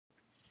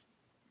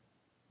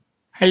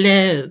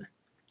Hello,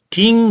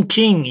 King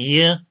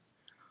here.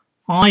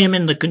 I am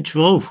in the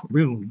control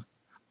room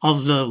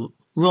of the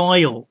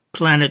Royal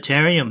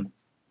Planetarium.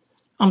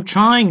 I'm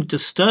trying to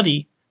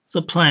study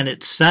the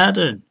planet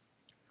Saturn.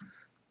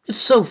 It's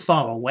so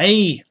far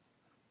away.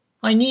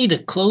 I need a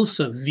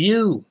closer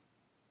view.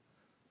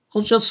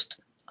 I'll just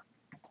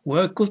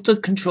work with the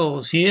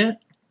controls here,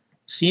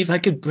 see if I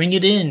could bring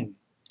it in.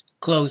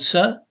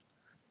 Closer,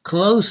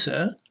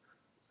 closer.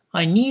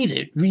 I need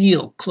it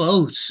real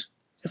close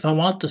if I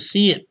want to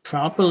see it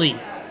properly.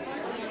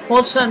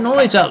 What's that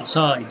noise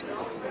outside?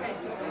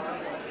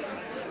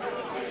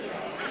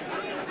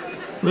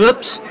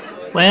 Whoops.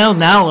 Well,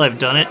 now I've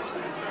done it.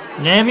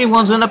 And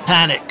everyone's in a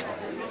panic.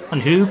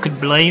 And who could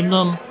blame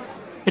them?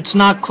 It's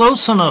not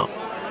close enough.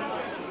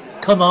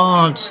 Come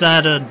on,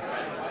 Saturn.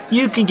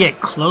 You can get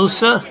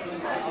closer.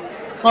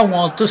 I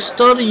want to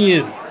study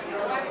you.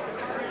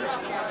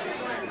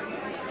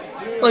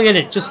 Look at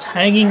it, just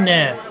hanging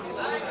there.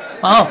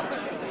 Oh,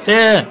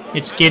 there,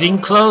 it's getting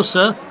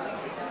closer.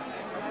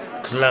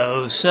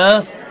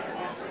 Closer.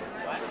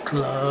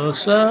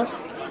 Closer.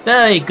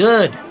 Very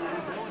good.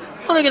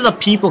 Look at the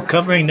people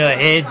covering their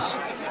heads.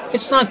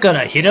 It's not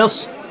gonna hit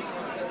us.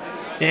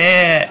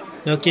 There,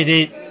 look at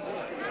it.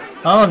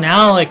 Oh,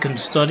 now I can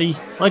study.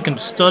 I can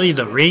study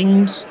the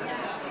rings.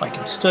 I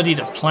can study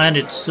the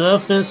planet's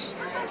surface.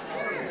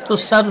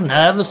 Does Saturn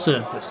have a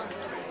surface?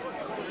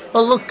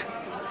 Oh, look.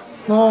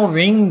 More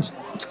rings.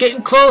 It's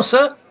getting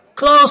closer.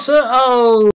 Closer. Oh.